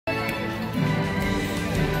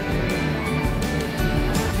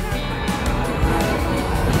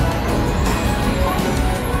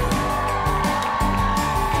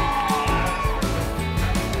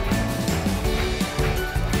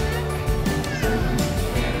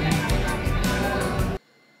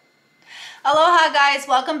Aloha guys,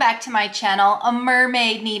 welcome back to my channel.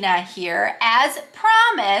 Mermaid Nina here. As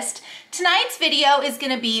promised, tonight's video is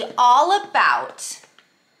going to be all about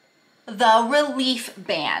the relief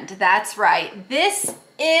band. That's right. This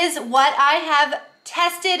is what I have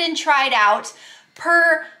tested and tried out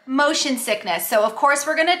per motion sickness. So of course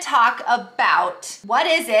we're going to talk about what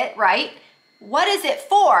is it, right? What is it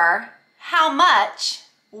for? How much?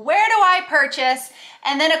 Where do I purchase?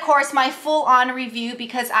 And then of course my full-on review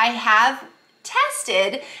because I have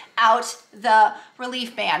tested out the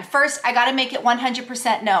relief band. First, I got to make it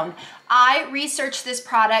 100% known. I researched this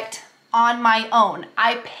product on my own.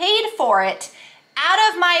 I paid for it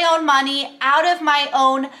out of my own money, out of my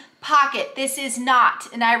own pocket. This is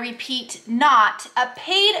not, and I repeat, not a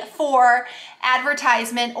paid for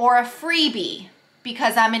advertisement or a freebie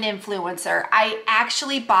because I'm an influencer. I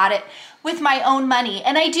actually bought it with my own money.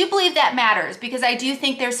 And I do believe that matters because I do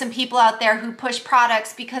think there's some people out there who push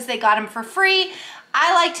products because they got them for free.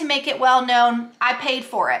 I like to make it well known, I paid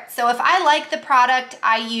for it. So if I like the product,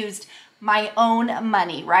 I used my own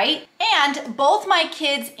money, right? And both my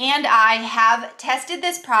kids and I have tested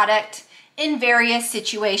this product in various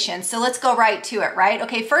situations. So let's go right to it, right?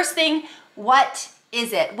 Okay, first thing, what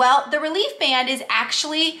is it? Well, the relief band is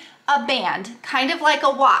actually a band, kind of like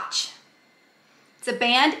a watch. It's a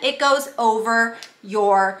band, it goes over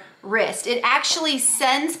your wrist. It actually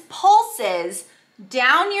sends pulses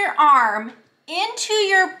down your arm into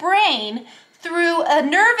your brain through a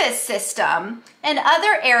nervous system and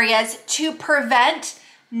other areas to prevent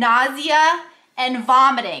nausea and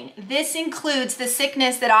vomiting. This includes the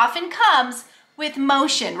sickness that often comes with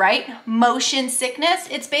motion, right? Motion sickness.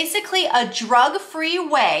 It's basically a drug-free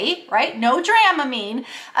way, right? No Dramamine,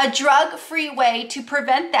 a drug-free way to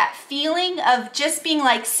prevent that feeling of just being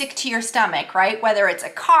like sick to your stomach, right? Whether it's a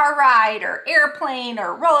car ride or airplane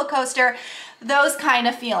or roller coaster, those kind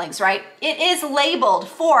of feelings, right? It is labeled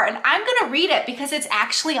for, and I'm gonna read it because it's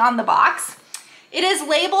actually on the box. It is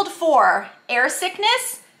labeled for air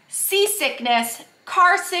sickness, seasickness,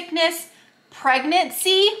 car sickness,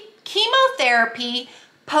 pregnancy, chemotherapy,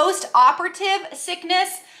 post-operative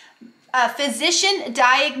sickness,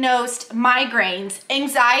 physician-diagnosed migraines,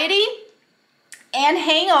 anxiety, and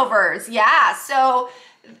hangovers. Yeah, so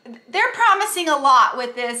they're promising a lot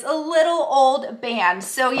with this little old band.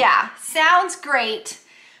 So yeah, sounds great.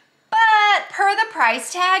 But per the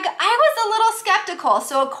price tag, I was a little skeptical.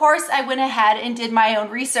 So of course I went ahead and did my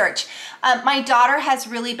own research. My daughter has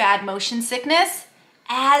really bad motion sickness,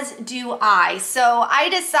 as do I. So I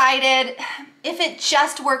decided if it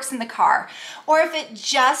just works in the car or if it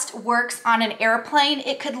just works on an airplane,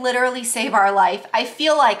 it could literally save our life. I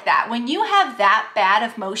feel like that. When you have that bad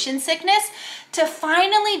of motion sickness, to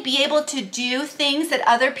finally be able to do things that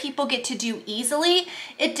other people get to do easily,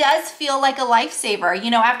 it does feel like a lifesaver. You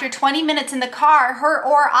know, after 20 minutes in the car, her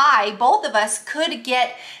or I, both of us could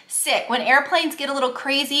get sick. When airplanes get a little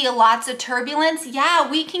crazy, lots of turbulence, yeah,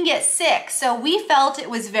 we can get sick. So we felt it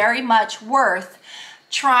was very much worth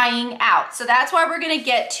trying out. So that's why we're gonna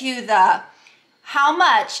get to the how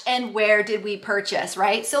much and where did we purchase,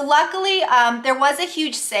 right? So luckily, there was a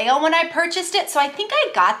huge sale when I purchased it. So I think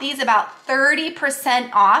I got these about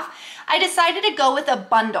 30% off. I decided to go with a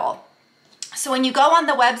bundle. So when you go on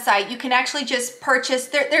the website, you can actually just purchase,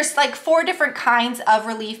 there's like 4 different kinds of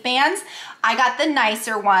relief bands. I got the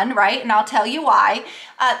nicer one, right? And I'll tell you why.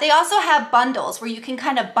 They also have bundles where you can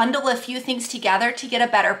kind of bundle a few things together to get a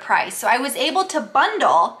better price. So I was able to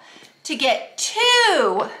bundle to get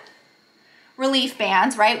 2 relief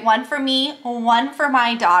bands, right? One for me, one for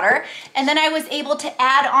my daughter. And then I was able to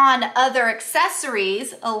add on other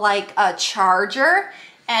accessories like a charger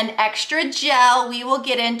and extra gel. We will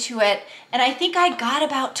get into it. And I think I got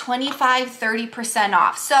about 25–30%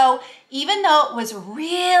 off. So even though it was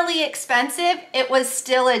really expensive, it was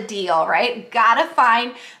still a deal, right? Gotta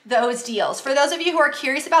find those deals. For those of you who are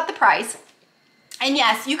curious about the price, and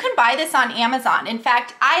yes, you can buy this on Amazon. In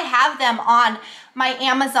fact, I have them on my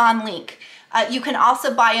Amazon link. You can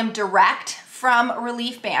also buy them direct from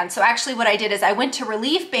Reliefband. So actually what I did is I went to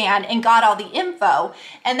Reliefband and got all the info.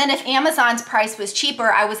 And then if Amazon's price was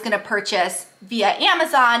cheaper, I was gonna purchase via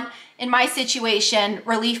Amazon. In my situation,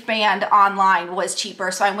 Reliefband online was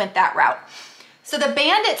cheaper, so I went that route. So the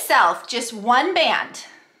band itself, just one band,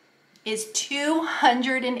 is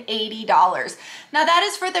 $280. Now that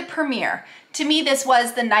is for the Premier. To me, this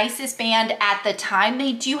was the nicest band at the time.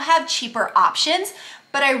 They do have cheaper options,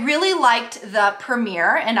 but I really liked the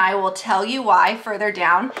Premier, and I will tell you why further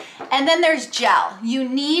down. And then there's gel. You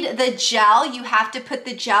need the gel. You have to put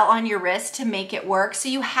the gel on your wrist to make it work, so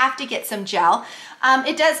you have to get some gel.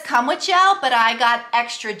 It does come with gel, but I got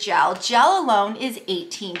extra gel. Gel alone is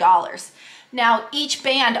 $18. Now, each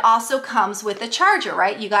band also comes with a charger,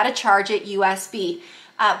 right? You got to charge it USB.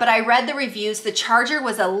 But I read the reviews. The charger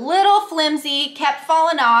was a little flimsy, kept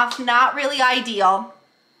falling off, not really ideal.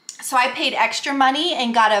 So I paid extra money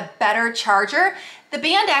and got a better charger. The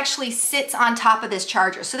band actually sits on top of this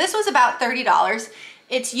charger. So this was about $30.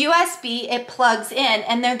 It's USB, it plugs in,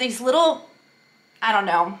 and there are these little, I don't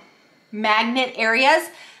know, magnet areas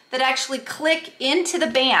that actually click into the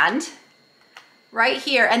band right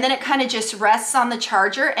here, and then it kind of just rests on the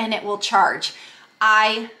charger and it will charge.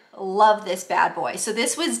 I love this bad boy. So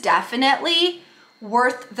this was definitely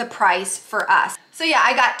worth the price for us. So yeah,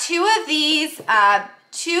 I got 2 of these,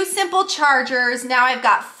 2 simple chargers. Now I've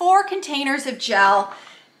got 4 containers of gel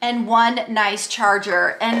and 1 nice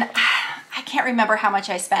charger. And I can't remember how much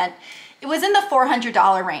I spent. It was in the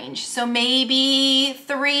 $400 range. So maybe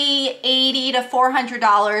 $380 to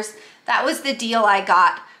 $400. That was the deal I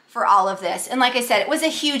got for all of this. And like I said, it was a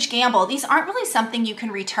huge gamble. These aren't really something you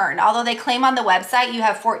can return. Although they claim on the website you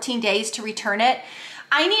have 14 days to return it.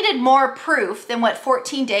 I needed more proof than what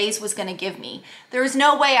 14 days was gonna give me. There was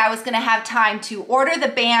no way I was gonna have time to order the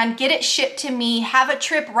band, get it shipped to me, have a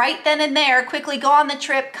trip right then and there, quickly go on the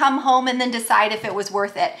trip, come home, and then decide if it was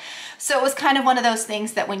worth it. So it was kind of one of those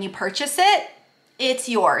things that when you purchase it, it's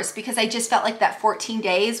yours, because I just felt like that 14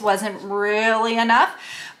 days wasn't really enough.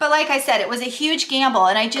 But like I said, it was a huge gamble,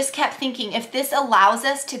 and I just kept thinking, if this allows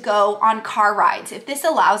us to go on car rides, if this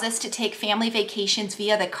allows us to take family vacations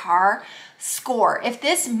via the car, score. If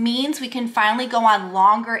this means we can finally go on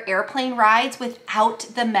longer airplane rides without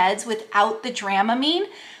the meds, without the Dramamine,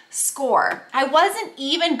 score. I wasn't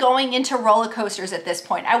even going into roller coasters at this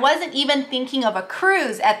point. I wasn't even thinking of a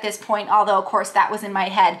cruise at this point, although of course that was in my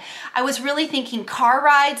head. I was really thinking car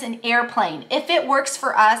rides and airplane. If it works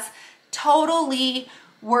for us, totally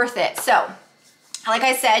worth it. So, like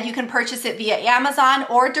I said, you can purchase it via Amazon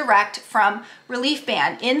or direct from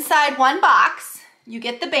Reliefband. Inside one box, you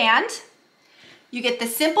get the band, you get the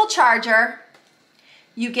simple charger,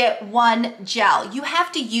 you get 1 gel. You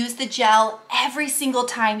have to use the gel every single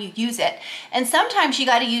time you use it. And sometimes you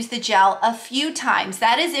got to use the gel a few times.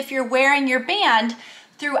 That is if you're wearing your band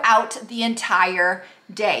throughout the entire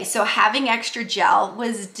day. So having extra gel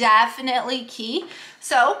was definitely key.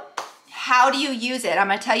 So how do you use it? I'm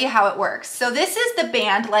going to tell you how it works. So this is the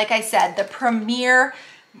band, like I said, the Premier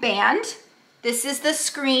band. This is the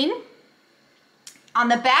screen. On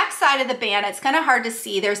the back side of the band, it's kind of hard to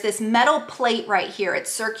see. There's this metal plate right here. It's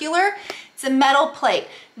circular. It's a metal plate.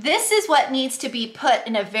 This is what needs to be put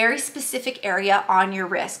in a very specific area on your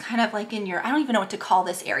wrist, kind of like in your, I don't even know what to call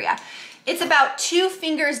this area. It's about 2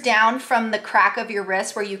 fingers down from the crack of your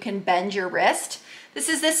wrist where you can bend your wrist. This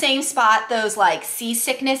is the same spot those like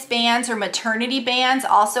seasickness bands or maternity bands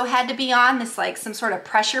also had to be on, this like some sort of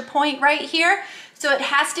pressure point right here. So it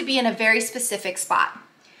has to be in a very specific spot.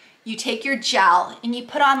 You take your gel and you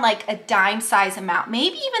put on like a dime size amount,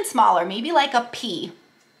 maybe even smaller, maybe like a pea.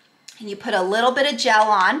 And you put a little bit of gel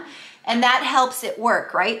on, and that helps it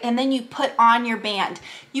work, right? And then you put on your band.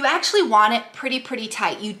 You actually want it pretty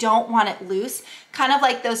tight. You don't want it loose, kind of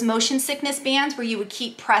like those motion sickness bands where you would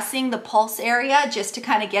keep pressing the pulse area just to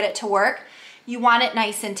kind of get it to work. You want it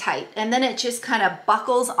nice and tight, and then it just kind of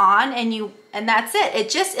buckles on, and that's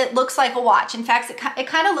it. It looks like a watch. In fact, it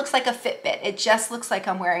kind of looks like a Fitbit. It just looks like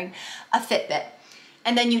I'm wearing a Fitbit.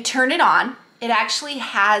 And then you turn it on. It actually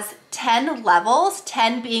has 10 levels,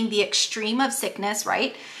 10 being the extreme of sickness,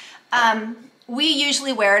 right? We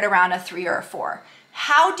usually wear it around a 3 or a 4.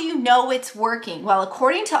 How do you know it's working? Well,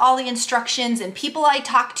 according to all the instructions and people I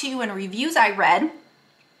talked to and reviews I read,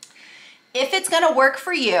 if it's gonna work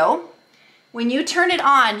for you, when you turn it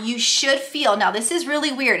on, you should feel, now this is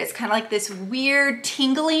really weird, it's kind of like this weird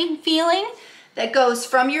tingling feeling that goes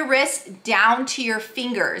from your wrist down to your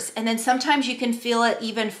fingers. And then sometimes you can feel it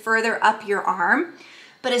even further up your arm.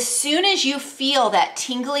 But as soon as you feel that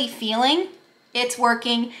tingly feeling, it's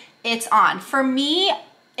working, it's on. For me,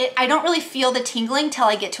 I don't really feel the tingling till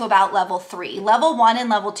I get to about level 3. Level 1 and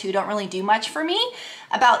level 2 don't really do much for me.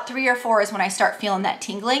 About 3 or 4 is when I start feeling that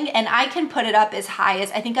tingling, and I can put it up as high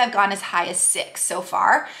as, I think I've gone as high as 6 so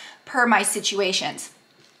far per my situations.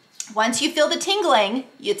 Once you feel the tingling,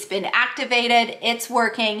 it's been activated, it's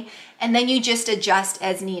working, and then you just adjust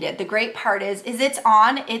as needed. The great part is it's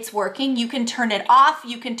on, it's working. You can turn it off,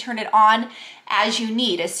 you can turn it on as you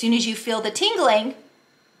need. As soon as you feel the tingling,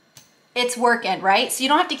 it's working, right? So you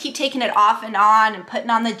don't have to keep taking it off and on and putting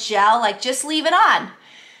on the gel, like just leave it on.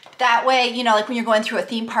 That way, you know, like when you're going through a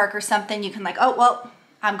theme park or something, you can like, oh, well,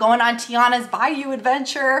 I'm going on Tiana's Bayou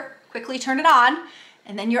Adventure, quickly turn it on,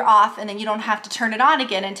 and then you're off, and then you don't have to turn it on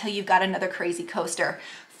again until you've got another crazy coaster,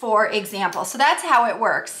 for example. So that's how it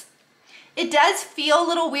works. It does feel a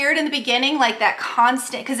little weird in the beginning, like that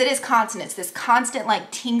constant, because it is constant. It's this constant like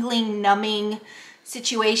tingling, numbing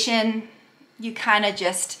situation. You kind of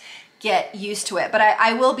just get used to it. But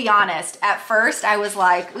I will be honest, at first I was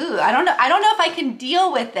like, ooh, I don't know if I can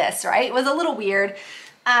deal with this, right? It was a little weird.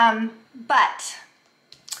 But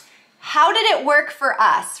how did it work for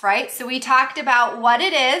us, right? So we talked about what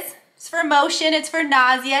it is. It's for motion, it's for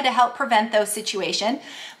nausea to help prevent those situations.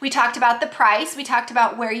 We talked about the price, we talked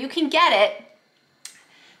about where you can get it.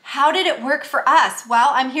 How did it work for us? Well,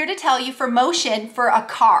 I'm here to tell you for motion for a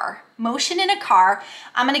car. Motion in a car,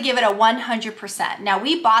 I'm gonna give it a 100%. Now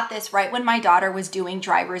we bought this right when my daughter was doing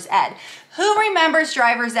driver's ed. Who remembers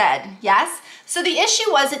driver's ed? Yes? So the issue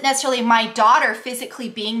wasn't necessarily my daughter physically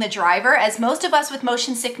being the driver, as most of us with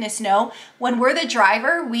motion sickness know, when we're the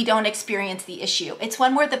driver, we don't experience the issue. It's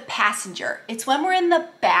when we're the passenger. It's when we're in the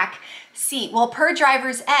back seat. Well, per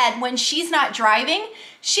driver's ed, when she's not driving,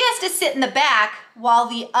 she has to sit in the back while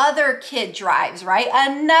the other kid drives, right?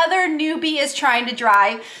 Another newbie is trying to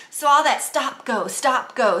drive. So all that stop, go,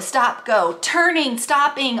 stop, go, stop, go, turning,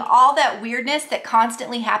 stopping, all that weirdness that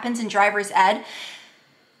constantly happens in driver's ed.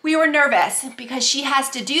 We were nervous because she has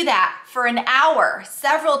to do that for an hour,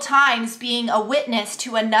 several times, being a witness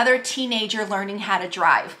to another teenager learning how to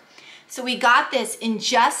drive. So we got this in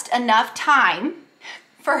just enough time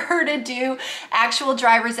for her to do actual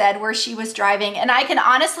driver's ed where she was driving. And I can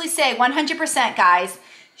honestly say 100%, guys,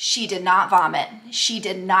 she did not vomit. She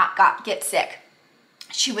did not get sick.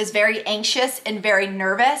 She was very anxious and very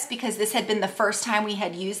nervous because this had been the first time we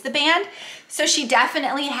had used the band. So she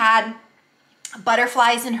definitely had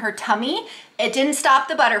butterflies in her tummy. It didn't stop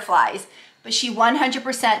the butterflies, but she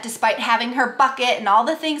 100%, despite having her bucket and all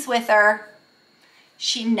the things with her,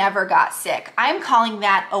 she never got sick. I'm calling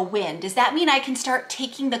that a win. Does that mean I can start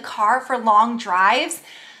taking the car for long drives?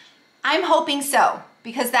 I'm hoping so,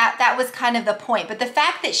 because that was kind of the point. But the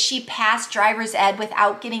fact that she passed driver's ed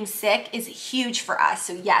without getting sick is huge for us.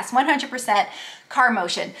 So yes, 100% car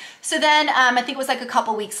motion. So then I think it was like a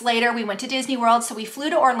couple weeks later, we went to Disney World. So we flew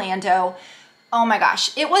to Orlando. Oh my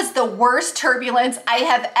gosh, it was the worst turbulence I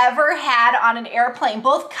have ever had on an airplane,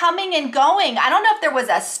 both coming and going. I don't know if there was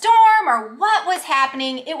a storm or what was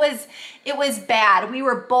happening. It was bad. We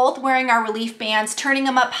were both wearing our relief bands, turning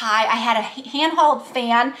them up high. I had a handheld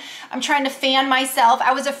fan. I'm trying to fan myself.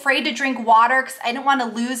 I was afraid to drink water because I didn't want to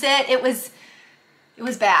lose it. It was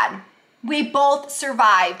bad. We both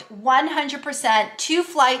survived 100%, 2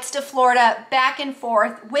 flights to Florida, back and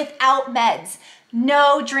forth without meds.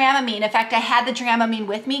 No Dramamine. In fact, I had the Dramamine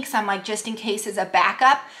with me because I'm like, just in case as a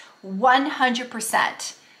backup.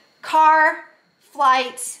 100%. Car,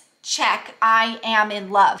 flights, check. I am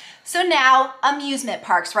in love. So now amusement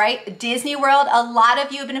parks, right? Disney World. A lot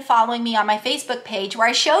of you have been following me on my Facebook page where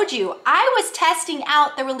I showed you I was testing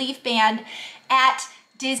out the relief band at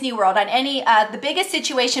Disney World on any, the biggest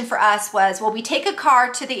situation for us was, well, we take a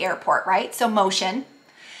car to the airport, right? So motion.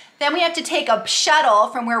 Then we have to take a shuttle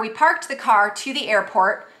from where we parked the car to the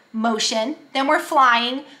airport, motion. Then we're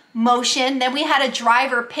flying, motion. Then we had a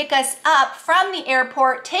driver pick us up from the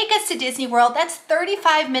airport, take us to Disney World. That's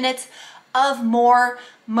 35 minutes of more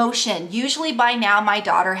motion. Usually by now my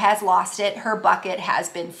daughter has lost it. Her bucket has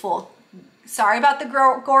been full. Sorry about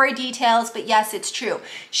the gory details, but yes, it's true.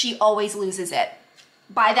 She always loses it.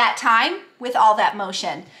 By that time, with all that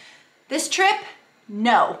motion. This trip,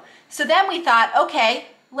 no. So then we thought, okay,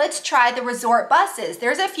 let's try the resort buses.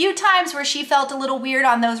 There's a few times where she felt a little weird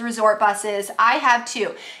on those resort buses. I have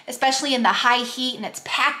too, especially in the high heat and it's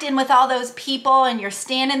packed in with all those people and you're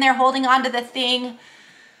standing there holding onto the thing.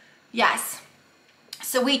 Yes.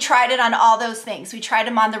 So we tried it on all those things. We tried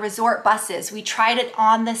them on the resort buses. We tried it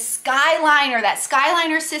on the Skyliner, that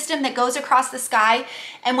Skyliner system that goes across the sky.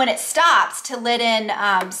 And when it stops to let in,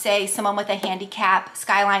 say, someone with a handicap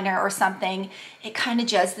Skyliner or something, it kind of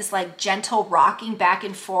does this like gentle rocking back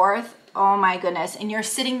and forth. Oh my goodness. And you're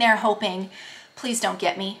sitting there hoping, please don't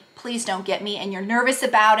get me. Please don't get me. And you're nervous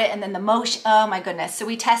about it. And then the motion, oh my goodness. So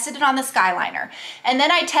we tested it on the Skyliner. And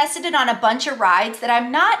then I tested it on a bunch of rides that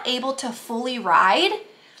I'm not able to fully ride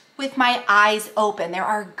with my eyes open. There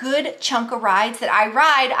are a good chunk of rides that I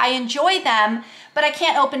ride. I enjoy them, but I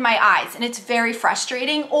can't open my eyes. And it's very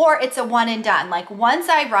frustrating, or it's a one and done. Like once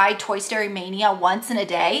I ride Toy Story Mania once in a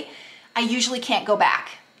day, I usually can't go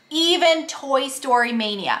back. Even Toy Story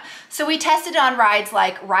Mania. So we tested on rides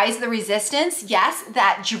like Rise of the Resistance. Yes,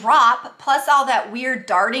 that drop plus all that weird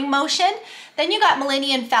darting motion. Then you got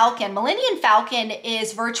Millennium Falcon. Millennium Falcon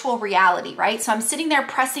is virtual reality, right? So I'm sitting there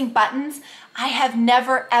pressing buttons. I have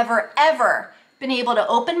never, ever, ever been able to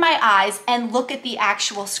open my eyes and look at the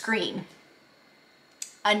actual screen.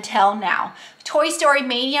 until now. Toy Story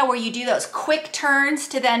Mania, where you do those quick turns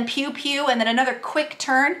to then pew pew and then another quick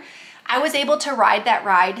turn. I was able to ride that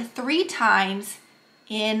ride 3 times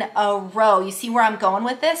in a row. You see where I'm going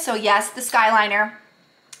with this? So yes, the Skyliner,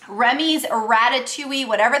 Remy's Ratatouille,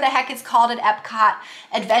 whatever the heck it's called at Epcot,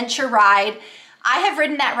 adventure ride. I have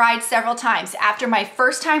ridden that ride several times. After my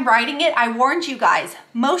first time riding it, I warned you guys,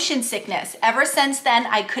 motion sickness. Ever since then,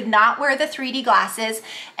 I could not wear the 3D glasses,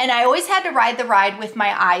 and I always had to ride the ride with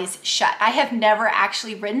my eyes shut. I have never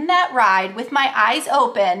actually ridden that ride with my eyes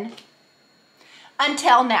open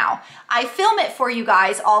until now. I film it for you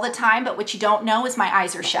guys all the time, but what you don't know is my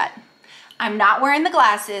eyes are shut. I'm not wearing the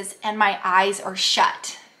glasses and my eyes are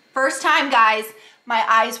shut. First time, guys, my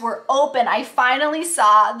eyes were open. I finally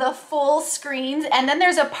saw the full screens. And then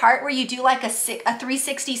there's a part where you do like a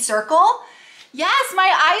 360 circle. Yes,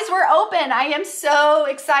 my eyes were open. I am so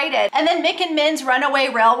excited. And then Mick and Min's Runaway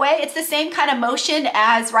Railway. It's the same kind of motion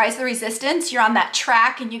as Rise of the Resistance. You're on that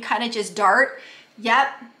track and you kind of just dart. Yep,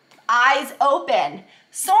 eyes open.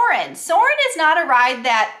 Soarin'. Soarin' is not a ride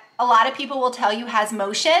that a lot of people will tell you has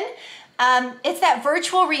motion. It's that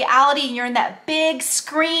virtual reality, and you're in that big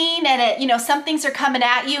screen and it, you know, some things are coming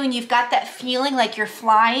at you and you've got that feeling like you're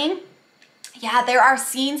flying. Yeah, there are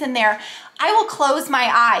scenes in there. I will close my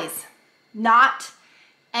eyes, not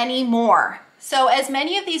anymore. So as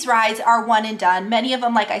many of these rides are one and done, many of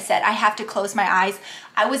them, like I said, I have to close my eyes.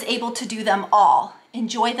 I was able to do them all,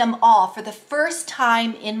 enjoy them all for the first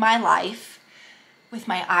time in my life with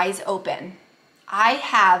my eyes open. I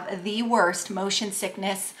have the worst motion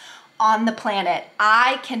sickness on the planet.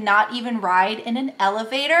 I cannot even ride in an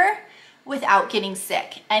elevator without getting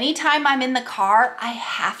sick. Anytime I'm in the car, I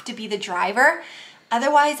have to be the driver.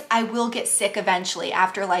 Otherwise, I will get sick eventually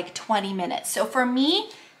after like 20 minutes. So for me,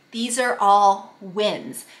 these are all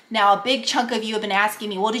wins. Now, a big chunk of you have been asking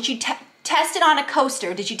me, well, did you test it on a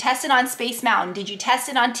coaster? Did you test it on Space Mountain? Did you test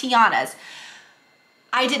it on Tiana's?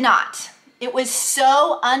 I did not. It was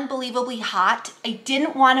so unbelievably hot. I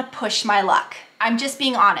didn't want to push my luck. I'm just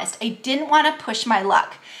being honest. I didn't want to push my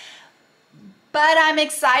luck. But I'm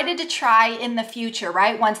excited to try in the future,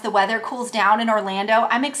 right? Once the weather cools down in Orlando,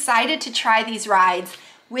 I'm excited to try these rides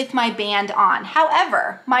with my band on.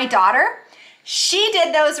 However, my daughter, she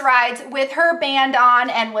did those rides with her band on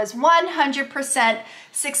and was 100%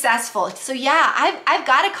 successful. So yeah, I've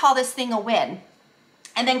got to call this thing a win.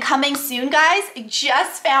 And then coming soon, guys, I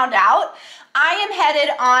just found out I am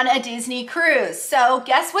headed on a Disney cruise. So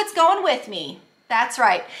guess what's going with me? That's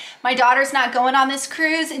right. My daughter's not going on this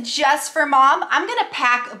cruise just for mom. I'm going to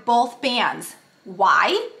pack both bands.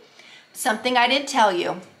 Why? Something I didn't tell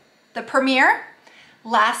you. The Premier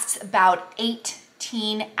lasts about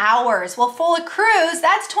 18 hours. Well, full of cruise,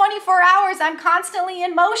 that's 24 hours. I'm constantly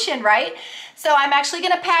in motion, right? So I'm actually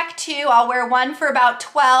going to pack 2. I'll wear one for about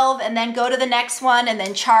 12 and then go to the next one and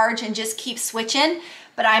then charge and just keep switching.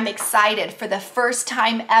 But I'm excited for the first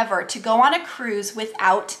time ever to go on a cruise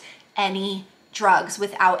without any drugs,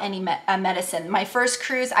 without any medicine. My first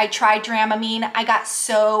cruise, I tried Dramamine. I got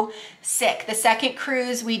so sick. The second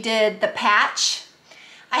cruise, we did the patch.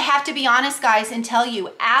 I have to be honest, guys, and tell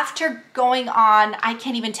you, after going on, I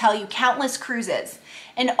can't even tell you, countless cruises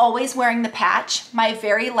and always wearing the patch, my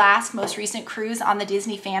very last, most recent cruise on the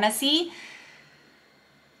Disney Fantasy,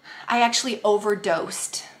 I actually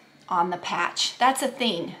overdosed on the patch. That's a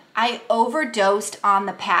thing. I overdosed on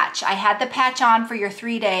the patch. I had the patch on for your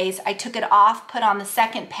 3 days. I took it off, put on the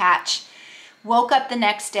second patch, woke up the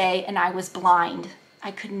next day, and I was blind.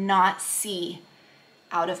 I could not see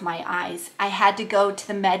out of my eyes. I had to go to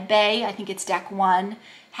the med bay. I think it's deck 1.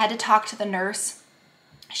 Had to talk to the nurse.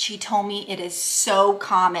 She told me it is so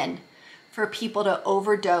common for people to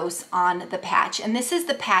overdose on the patch. And this is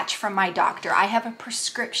the patch from my doctor. I have a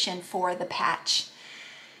prescription for the patch.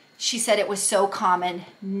 She said it was so common,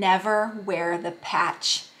 never wear the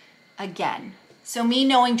patch again. So me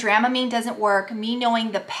knowing Dramamine doesn't work, me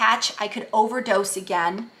knowing the patch I could overdose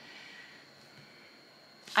again,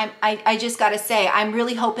 I just gotta say, I'm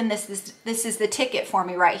really hoping this is the ticket for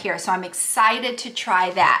me right here. So I'm excited to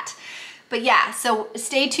try that. But yeah, so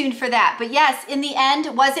stay tuned for that. But yes, in the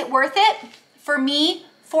end, was it worth it? For me,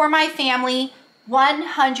 for my family,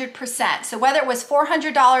 100%. So whether it was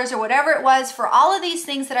 $400 or whatever it was for all of these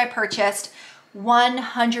things that I purchased,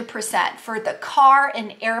 100% for the car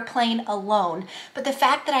and airplane alone. But the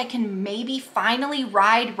fact that I can maybe finally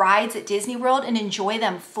ride rides at Disney World and enjoy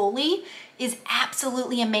them fully is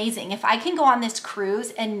absolutely amazing. If I can go on this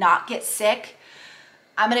cruise and not get sick,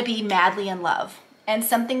 I'm gonna be madly in love. And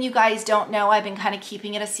something you guys don't know, I've been kind of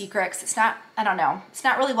keeping it a secret because it's not, I don't know, it's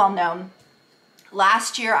not really well known.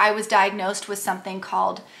 Last year, I was diagnosed with something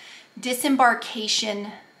called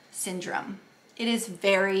disembarkation syndrome. It is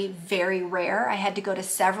very, very rare. I had to go to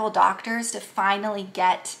several doctors to finally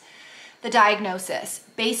get the diagnosis.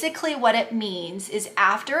 Basically what it means is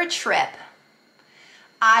after a trip,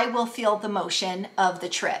 I will feel the motion of the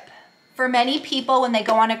trip. For many people, when they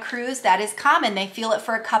go on a cruise, that is common. They feel it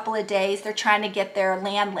for a couple of days. They're trying to get their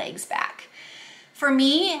land legs back. For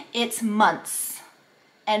me, it's months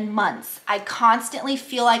and months. I constantly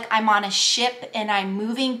feel like I'm on a ship and I'm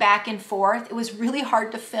moving back and forth. It was really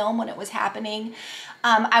hard to film when it was happening.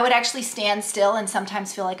 I would actually stand still and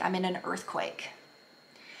sometimes feel like I'm in an earthquake.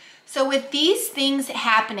 So with these things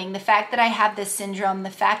happening, the fact that I have this syndrome, the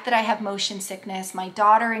fact that I have motion sickness, my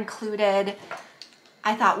daughter included,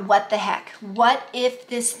 I thought, what the heck? What if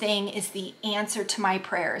this thing is the answer to my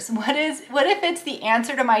prayers? What if it's the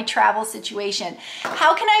answer to my travel situation?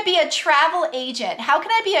 How can I be a travel agent? How can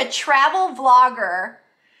I be a travel vlogger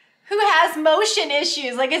who has motion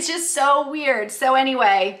issues? Like, it's just so weird. So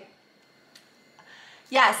anyway,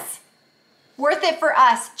 yes, worth it for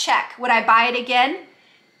us, check. Would I buy it again?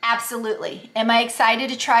 Absolutely. Am I excited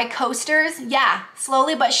to try coasters? Yeah,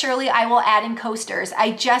 slowly but surely I will add in coasters.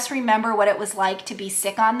 I just remember what it was like to be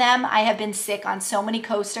sick on them. I have been sick on so many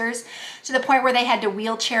coasters to the point where they had to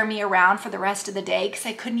wheelchair me around for the rest of the day because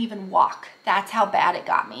I couldn't even walk. That's how bad it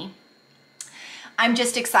got me. I'm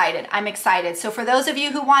just excited. I'm excited. So for those of you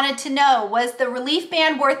who wanted to know, was the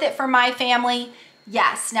Reliefband worth it for my family?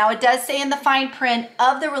 Yes. Now it does say in the fine print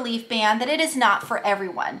of the Reliefband that it is not for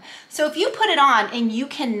everyone. So if you put it on and you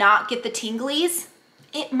cannot get the tinglies,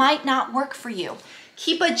 it might not work for you.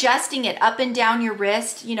 Keep adjusting it up and down your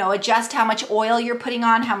wrist, you know, adjust how much oil you're putting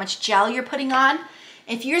on, how much gel you're putting on.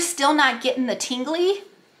 If you're still not getting the tingly,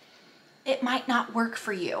 it might not work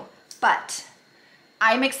for you. But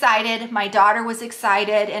I'm excited, my daughter was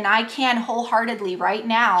excited, and I can wholeheartedly right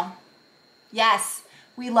now, yes,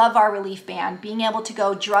 we love our Reliefband. Being able to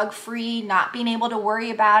go drug-free, not being able to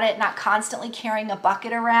worry about it, not constantly carrying a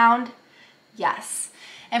bucket around. Yes.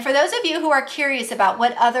 And for those of you who are curious about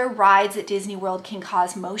what other rides at Disney World can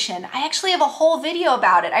cause motion, I actually have a whole video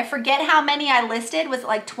about it. I forget how many I listed, was it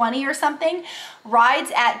like 20 or something?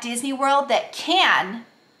 Rides at Disney World that can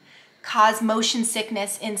cause motion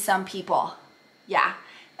sickness in some people. Yeah,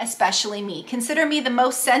 especially me. Consider me the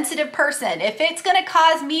most sensitive person. If it's gonna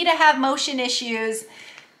cause me to have motion issues,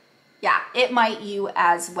 yeah, it might you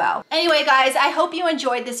as well. Anyway, guys, I hope you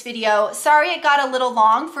enjoyed this video. Sorry it got a little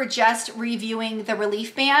long for just reviewing the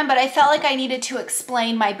Reliefband, but I felt like I needed to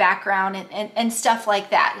explain my background and stuff like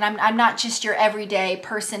that. And I'm not just your everyday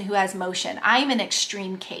person who has motion. I'm an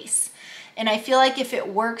extreme case. And I feel like if it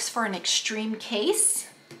works for an extreme case,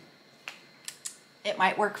 it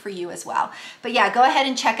might work for you as well. But yeah, go ahead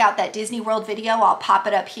and check out that Disney World video. I'll pop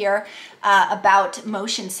it up here about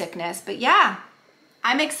motion sickness. But yeah,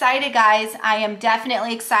 I'm excited, guys. I am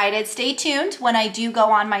definitely excited. Stay tuned when I do go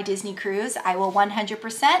on my Disney cruise. I will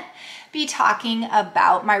 100% be talking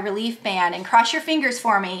about my Reliefband, and cross your fingers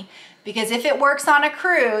for me, because if it works on a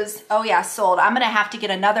cruise, oh yeah, sold. I'm gonna have to get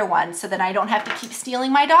another one so that I don't have to keep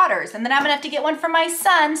stealing my daughter's. And then I'm gonna have to get one for my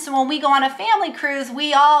son, so when we go on a family cruise,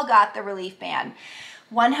 we all got the Reliefband.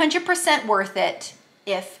 100% worth it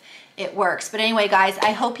if it works. But anyway, guys,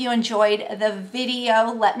 I hope you enjoyed the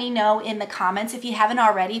video. Let me know in the comments. If you haven't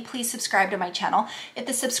already, please subscribe to my channel. If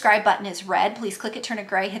the subscribe button is red, please click it, turn it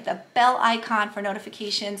gray, hit the bell icon for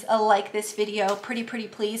notifications, like this video, pretty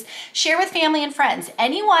please. Share with family and friends.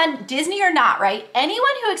 Anyone, Disney or not, right?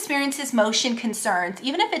 Anyone who experiences motion concerns,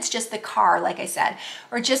 even if it's just the car, like I said,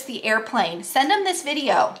 or just the airplane, send them this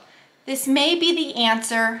video. This may be the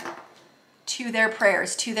answer to their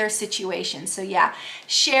prayers, to their situation. So yeah,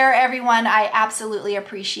 share, everyone. I absolutely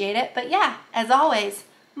appreciate it. But yeah, as always,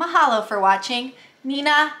 mahalo for watching.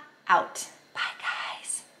 Nina out. Bye,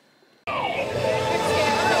 guys.